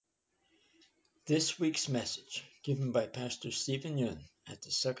This week's message, given by Pastor Stephen Yun at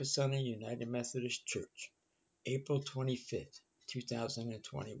the Succothsoni United Methodist Church, April 25th,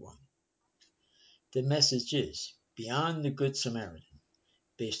 2021. The message is Beyond the Good Samaritan,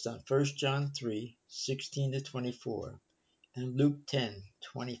 based on 1 John 3:16-24 and Luke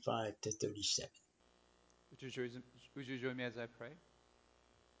 10:25-37. Would you join me as I pray?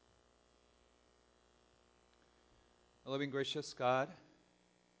 Loving, gracious God,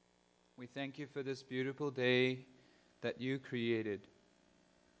 we thank you for this beautiful day that you created.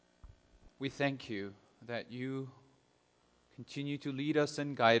 We thank you that you continue to lead us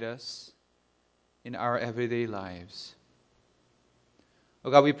and guide us in our everyday lives. Oh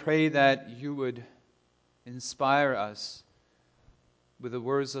God, we pray that you would inspire us with the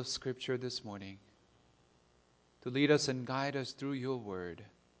words of Scripture this morning, to lead us and guide us through your word.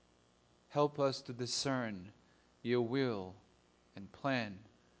 Help us to discern your will and plan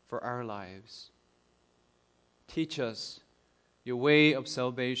for our lives. Teach us your way of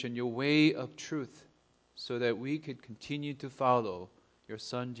salvation, your way of truth, so that we could continue to follow your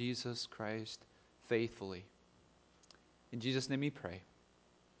Son, Jesus Christ, faithfully. In Jesus' name we pray.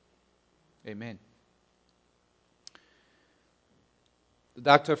 Amen.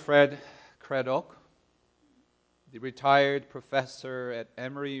 Dr. Fred Craddock, the retired professor at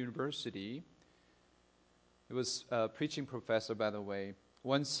Emory University, he was a preaching professor, by the way,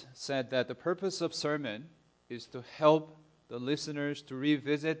 once said that the purpose of sermon is to help the listeners to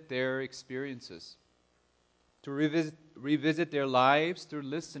revisit their experiences, to revisit their lives through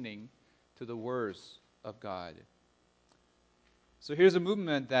listening to the words of God. So here's a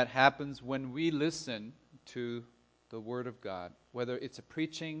movement that happens when we listen to the Word of God, whether it's a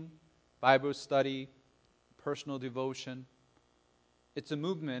preaching, Bible study, personal devotion. It's a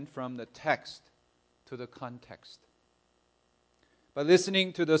movement from the text to the context. By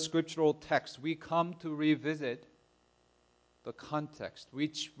listening to the scriptural text, we come to revisit the context,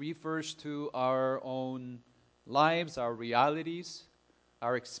 which refers to our own lives, our realities,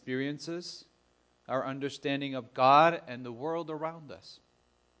 our experiences, our understanding of God and the world around us.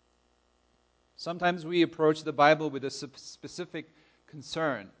 Sometimes we approach the Bible with a specific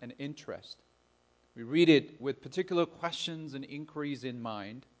concern and interest. We read it with particular questions and inquiries in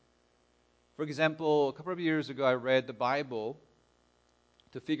mind. For example, a couple of years ago, I read the Bible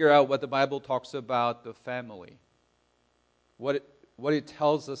to figure out what the Bible talks about the family, what it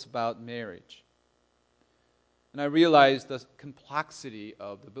tells us about marriage. And I realized the complexity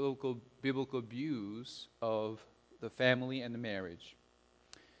of the biblical views of the family and the marriage.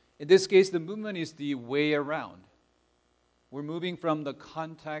 In this case, the movement is the way around. We're moving from the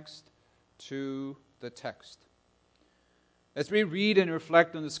context to the text. As we read and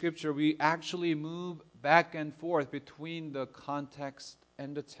reflect on the scripture, we actually move back and forth between the context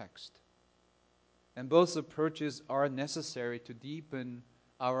and the text. And both approaches are necessary to deepen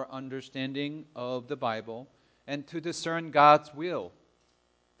our understanding of the Bible and to discern God's will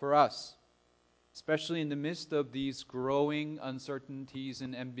for us, especially in the midst of these growing uncertainties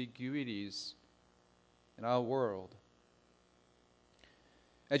and ambiguities in our world.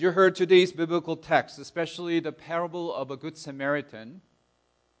 As you heard today's biblical text, especially the parable of a Good Samaritan,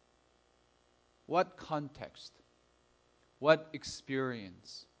 what context, what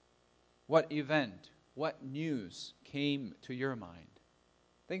experience, what event, what news came to your mind?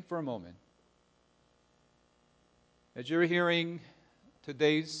 Think for a moment. As you're hearing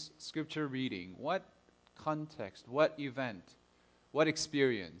today's scripture reading, what context, what event, what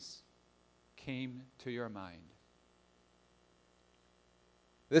experience came to your mind?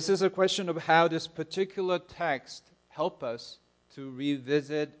 This is a question of how this particular text helps us to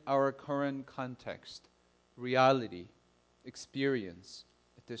revisit our current context, reality, experience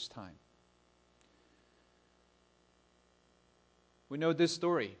at this time. We know this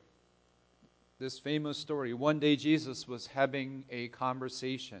story, this famous story. One day Jesus was having a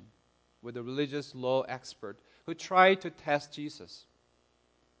conversation with a religious law expert who tried to test Jesus.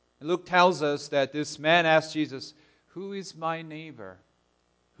 And Luke tells us that this man asked Jesus, "Who is my neighbor?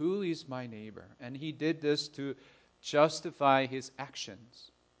 Who is my neighbor?" And he did this to justify his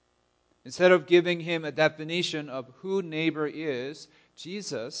actions. Instead of giving him a definition of who neighbor is,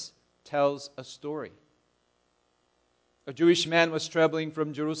 Jesus tells a story. A Jewish man was traveling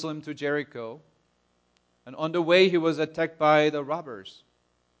from Jerusalem to Jericho, and on the way he was attacked by the robbers.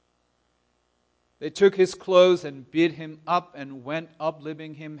 They took his clothes and beat him up and went up,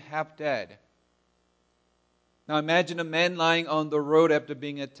 leaving him half dead. Now imagine a man lying on the road after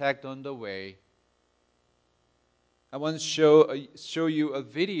being attacked on the way. I want to show you a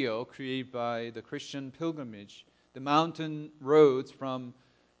video created by the Christian Pilgrimage, the mountain roads from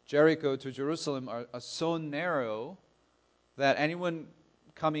Jericho to Jerusalem are so narrow that anyone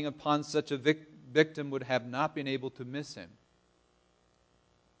coming upon such a victim would have not been able to miss him.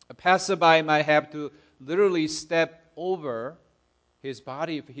 A passerby might have to literally step over his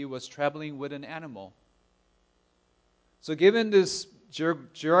body if he was traveling with an animal. So given this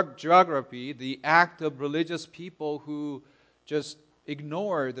geography, the act of religious people who just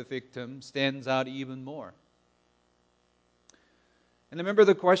ignore the victim stands out even more. And remember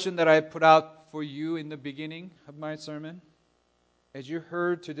the question that I put out for you in the beginning of my sermon? As you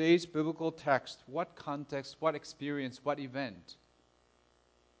heard today's biblical text, what context, what experience, what event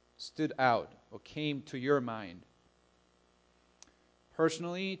stood out or came to your mind?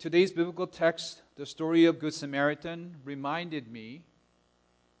 Personally, today's biblical text, the story of Good Samaritan, reminded me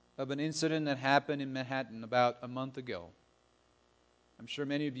of an incident that happened in Manhattan about a month ago. I'm sure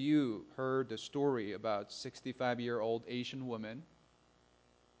many of you heard the story about a 65-year-old Asian woman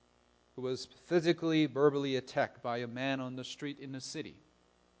who was physically, verbally attacked by a man on the street in the city.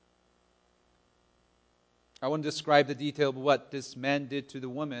 I won't describe the detail of what this man did to the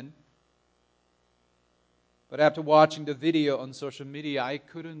woman, but after watching the video on social media, I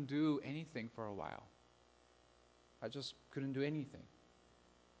couldn't do anything for a while. I just couldn't do anything.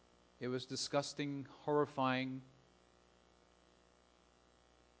 It was disgusting, horrifying.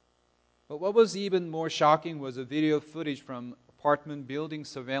 But what was even more shocking was a video footage from apartment building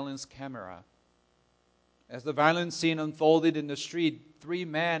surveillance camera. As the violent scene unfolded in the street, 3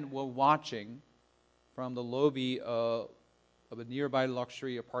 men were watching from the lobby of a nearby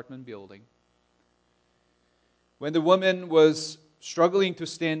luxury apartment building. When the woman was struggling to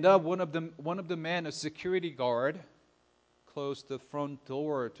stand up, one of the men, a security guard, closed the front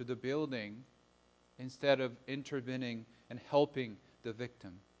door to the building instead of intervening and helping the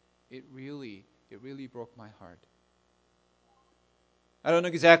victim. It really broke my heart. I don't know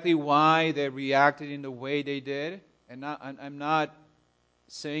exactly why they reacted in the way they did, and I'm not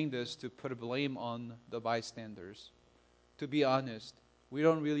saying this to put a blame on the bystanders. To be honest, we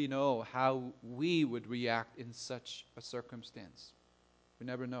don't really know how we would react in such a circumstance. We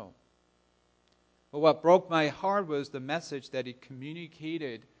never know. But what broke my heart was the message that it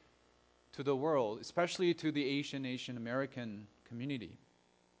communicated to the world, especially to the Asian American community.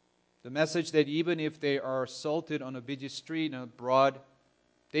 The message that even if they are assaulted on a busy street in a broad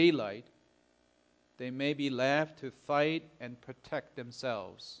daylight, they may be left to fight and protect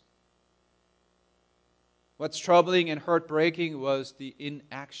themselves. What's troubling and heartbreaking was the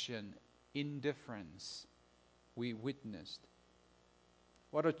inaction, indifference we witnessed.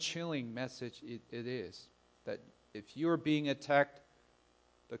 What a chilling message it is, that if you're being attacked,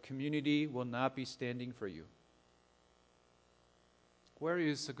 the community will not be standing for you. Where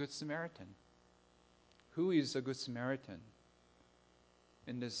is a Good Samaritan? Who is a Good Samaritan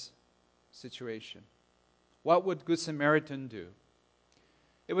in this situation? What would Good Samaritan do?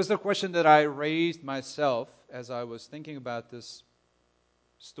 It was the question that I raised myself as I was thinking about this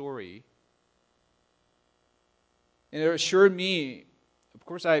story. And it assured me, of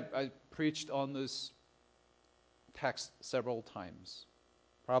course, I preached on this text several times,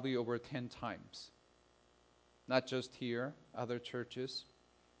 probably over 10 times. Not just here, other churches.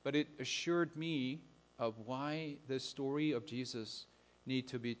 But it assured me of why the story of Jesus need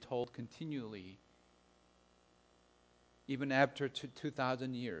to be told continually, even after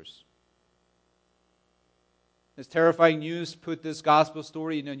 2,000 years. This terrifying news put this gospel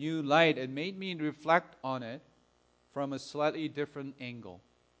story in a new light and made me reflect on it from a slightly different angle.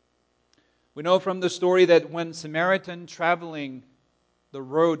 We know from the story that when Samaritan traveling the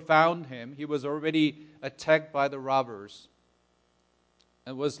road found him, he was already attacked by the robbers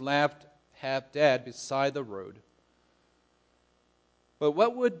and was left half dead beside the road. But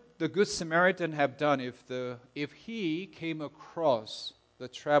what would the Good Samaritan have done if he came across the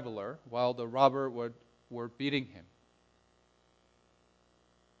traveler while the robber were beating him?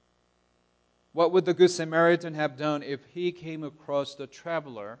 What would the Good Samaritan have done if he came across the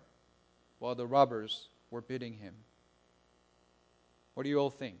traveler while the robbers were beating him? What do you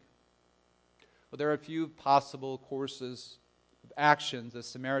all think? Well, there are a few possible courses of actions a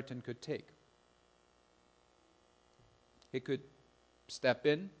Samaritan could take. He could step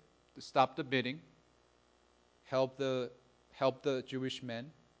in to stop the beating, help the Jewish men,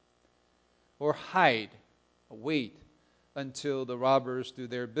 or wait until the robbers do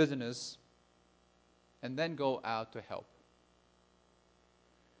their business, and then go out to help.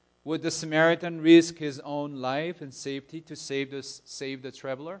 Would the Samaritan risk his own life and safety to save the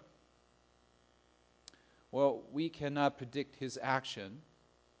traveler? Well, we cannot predict his action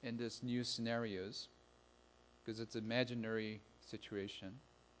in these new scenarios because it's an imaginary situation.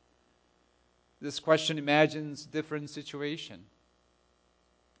 This question imagines different situation,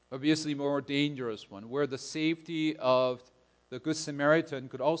 obviously more dangerous one, where the safety of the Good Samaritan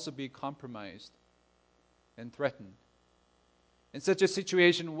could also be compromised and threatened. In such a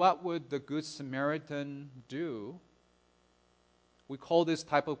situation, what would the Good Samaritan do? We call this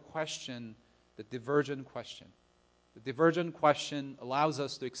type of question the divergent question. The divergent question allows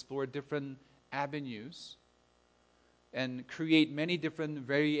us to explore different avenues and create many different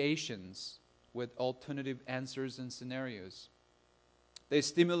variations with alternative answers and scenarios. They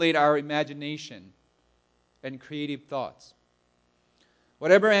stimulate our imagination and creative thoughts.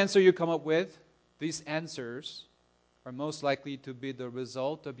 Whatever answer you come up with, these answers are most likely to be the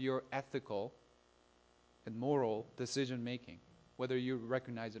result of your ethical and moral decision making, whether you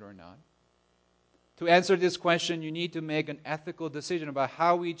recognize it or not. To answer this question, you need to make an ethical decision about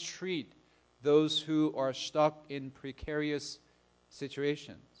how we treat those who are stuck in precarious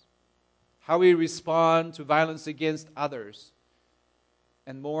situations, how we respond to violence against others,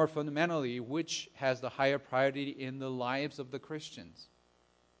 and more fundamentally, which has the higher priority in the lives of the Christians,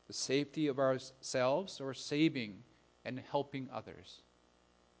 the safety of ourselves or saving and helping others.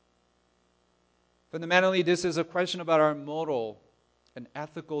 Fundamentally, this is a question about our moral and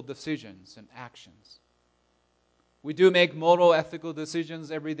ethical decisions and actions. We do make moral, ethical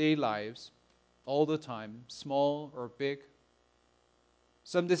decisions everyday lives, all the time, small or big.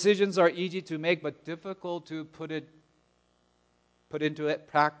 Some decisions are easy to make but difficult to put into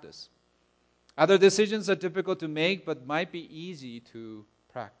practice. Other decisions are difficult to make but might be easy to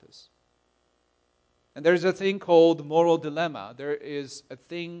practice. And there's a thing called moral dilemma. There is a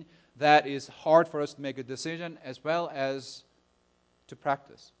thing that is hard for us to make a decision as well as to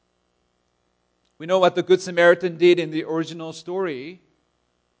practice. We know what the Good Samaritan did in the original story.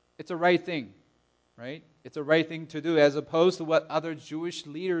 It's a right thing, right? It's a right thing to do as opposed to what other Jewish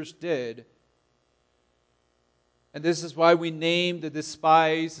leaders did. And this is why we name the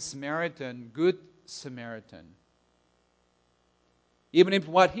despised Samaritan Good Samaritan. Even if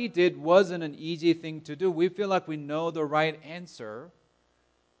what he did wasn't an easy thing to do, we feel like we know the right answer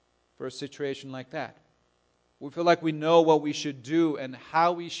for a situation like that. We feel like we know what we should do and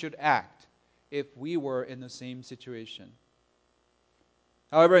how we should act if we were in the same situation.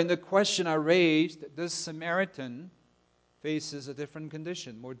 However, in the question I raised, this Samaritan faces a different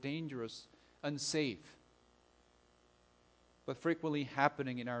condition, more dangerous, unsafe, but frequently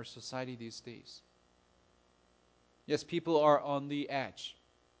happening in our society these days. Yes, people are on the edge.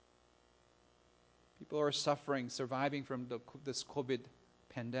 People are suffering, surviving from this COVID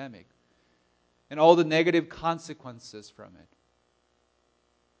pandemic and all the negative consequences from it.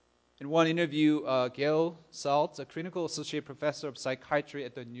 In one interview, Gail Saltz, a clinical associate professor of psychiatry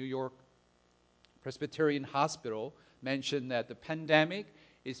at the New York Presbyterian Hospital, mentioned that the pandemic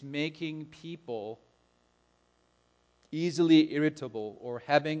is making people easily irritable or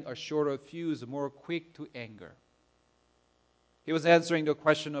having a shorter fuse, more quick to anger. He was answering the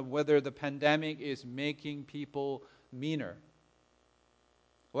question of whether the pandemic is making people meaner.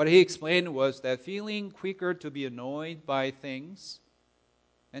 What he explained was that feeling quicker to be annoyed by things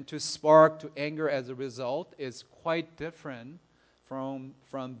and to spark to anger as a result is quite different from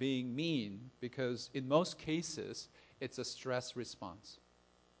being mean, because in most cases, it's a stress response.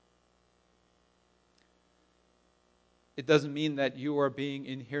 It doesn't mean that you are being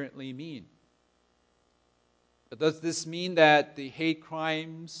inherently mean. But does this mean that the hate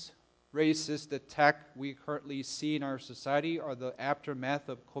crimes, racist attack we currently see in our society are the aftermath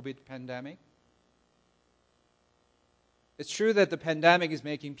of COVID pandemic? It's true that the pandemic is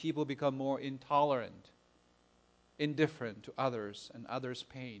making people become more intolerant, indifferent to others and others'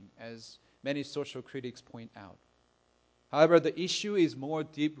 pain, as many social critics point out. However, the issue is more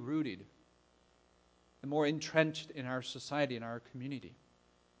deep-rooted and more entrenched in our society, in our community.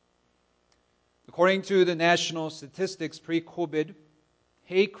 According to the national statistics pre-COVID,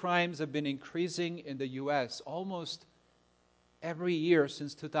 hate crimes have been increasing in the U.S. almost every year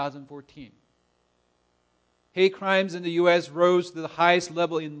since 2014. Hate crimes in the U.S. rose to the highest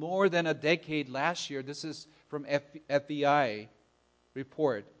level in more than a decade last year. This is from FBI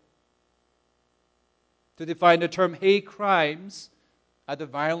report. To define the term hate crimes are the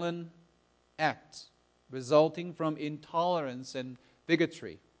violent acts resulting from intolerance and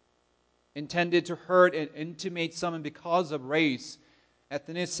bigotry, intended to hurt and intimidate someone because of race,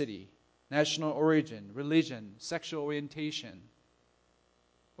 ethnicity, national origin, religion, sexual orientation,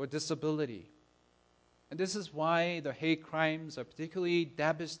 or disability. And this is why the hate crimes are particularly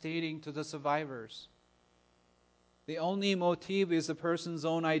devastating to the survivors. The only motive is a person's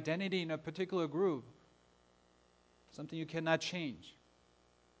own identity in a particular group, something you cannot change.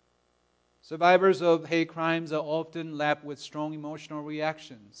 Survivors of hate crimes are often left with strong emotional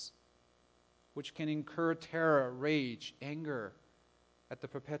reactions, which can incur terror, rage, anger at the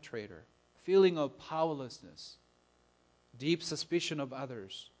perpetrator, feeling of powerlessness, deep suspicion of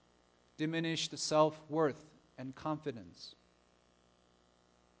others, diminished self-worth and confidence,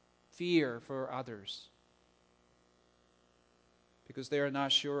 fear for others, because they are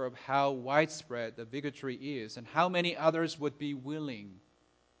not sure of how widespread the bigotry is and how many others would be willing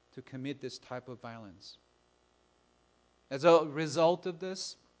to commit this type of violence. As a result of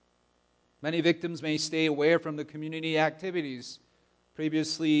this, many victims may stay away from the community activities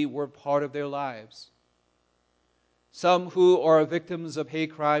previously were part of their lives. Some who are victims of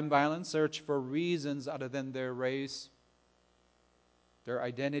hate crime violence search for reasons other than their race, their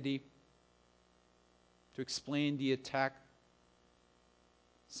identity, to explain the attack,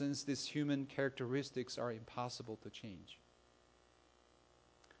 since these human characteristics are impossible to change.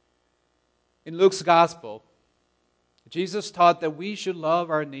 In Luke's Gospel, Jesus taught that we should love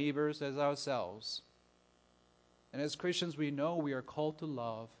our neighbors as ourselves. And as Christians, we know we are called to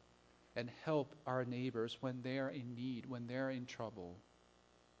love and help our neighbors when they are in need, when they are in trouble.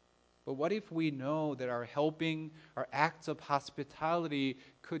 But what if we know that our helping, our acts of hospitality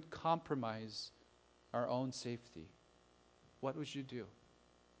could compromise our own safety? What would you do?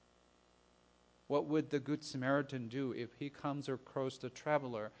 What would the Good Samaritan do if he comes across the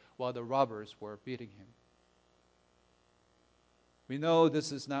traveler while the robbers were beating him? We know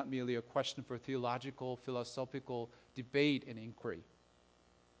this is not merely a question for theological, philosophical debate and inquiry.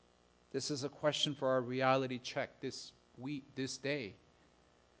 This is a question for our reality check this week, this day,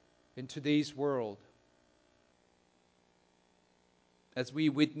 in today's world. As we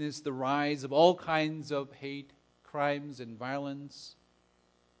witness the rise of all kinds of hate, crimes, and violence,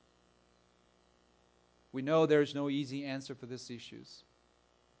 we know there's no easy answer for these issues.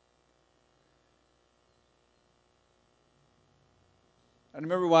 I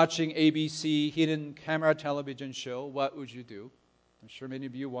remember watching ABC hidden camera television show, What Would You Do? I'm sure many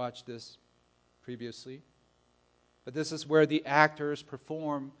of you watched this previously. But this is where the actors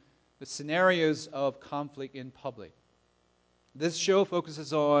perform the scenarios of conflict in public. This show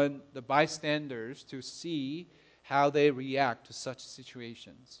focuses on the bystanders to see how they react to such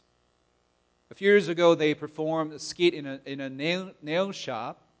situations. A few years ago, they performed a skit in a nail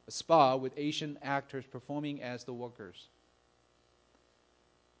shop, a spa, with Asian actors performing as the workers.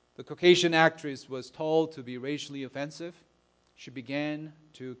 The Caucasian actress was told to be racially offensive. She began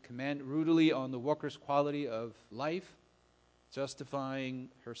to comment rudely on the workers' quality of life, justifying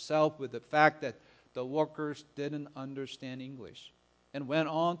herself with the fact that the workers didn't understand English, and went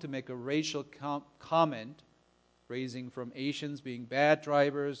on to make a racial comment, raising from Asians being bad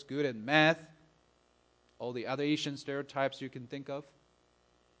drivers, good at math, all the other Asian stereotypes you can think of.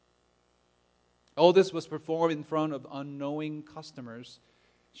 All this was performed in front of unknowing customers.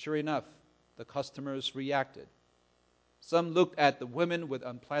 Sure enough, the customers reacted. Some looked at the women with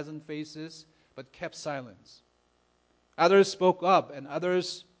unpleasant faces, but kept silence. Others spoke up, and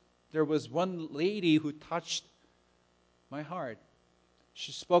there was one lady who touched my heart.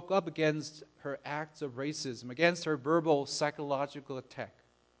 She spoke up against her acts of racism, against her verbal psychological attack.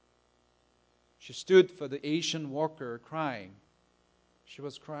 She stood for the Asian worker crying. She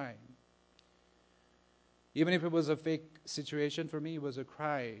was crying. Even if it was a fake situation, for me, it was a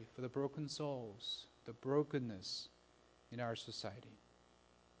cry for the broken souls, the brokenness in our society.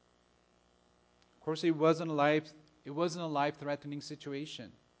 Of course, it wasn't a life-threatening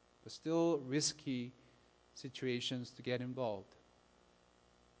situation, but still risky situations to get involved.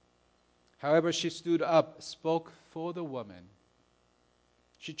 However, she stood up, spoke for the woman.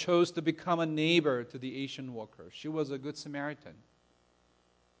 She chose to become a neighbor to the Asian worker. She was a good Samaritan.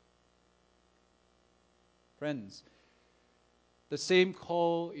 Friends, the same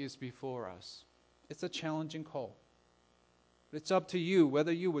call is before us. It's a challenging call. But it's up to you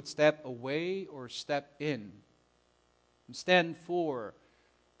whether you would step away or step in and stand for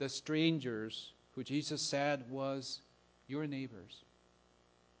the strangers who Jesus said was your neighbors.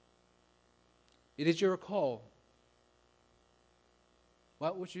 It is your call.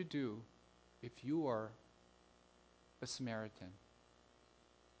 What would you do if you are a Samaritan?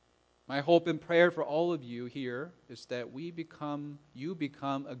 My hope and prayer for all of you here is that you become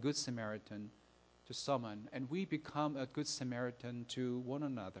a good Samaritan to someone, and we become a good Samaritan to one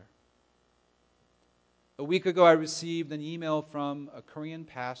another. A week ago, I received an email from a Korean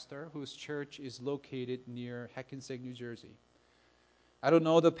pastor whose church is located near Hackensack, New Jersey. I don't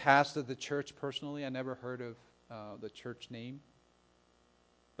know the pastor of the church personally. I never heard of the church name.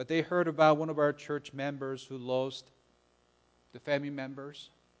 But they heard about one of our church members who lost the family members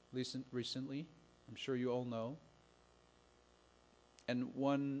recently. I'm sure you all know. And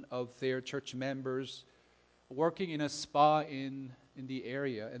one of their church members working in a spa in the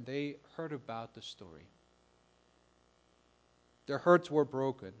area, and they heard about the story. Their hearts were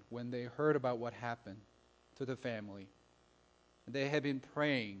broken when they heard about what happened to the family. They had been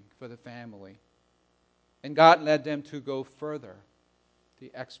praying for the family. And God led them to go further,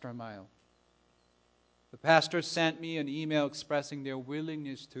 the extra mile. The pastor sent me an email expressing their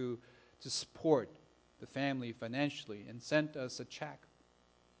willingness to support the family financially and sent us a check.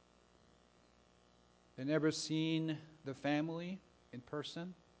 They never seen the family in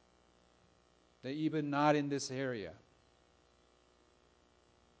person. They even not in this area.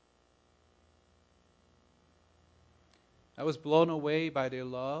 I was blown away by their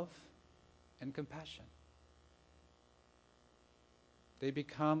love and compassion. They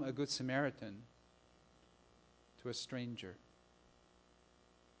become a good Samaritan to a stranger.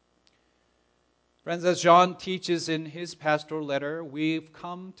 Friends, as John teaches in his pastoral letter, we've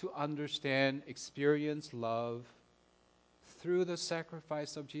come to understand, experience love through the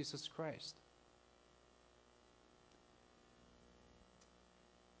sacrifice of Jesus Christ.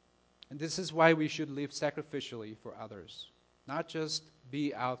 And this is why we should live sacrificially for others, not just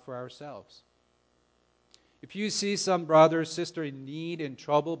be out for ourselves. If you see some brother or sister in need and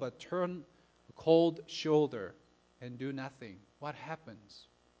trouble, but turn a cold shoulder and do nothing, what happens?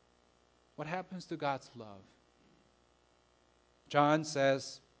 What happens to God's love? John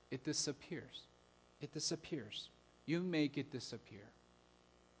says, it disappears. It disappears. You make it disappear.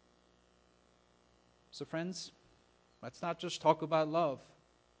 So friends, let's not just talk about love.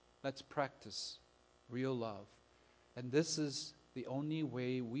 Let's practice real love. And this is the only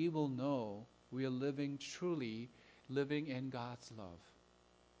way we will know we are truly living in God's love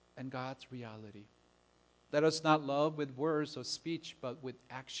and God's reality. Let us not love with words or speech, but with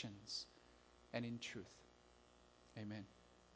actions and in truth. Amen.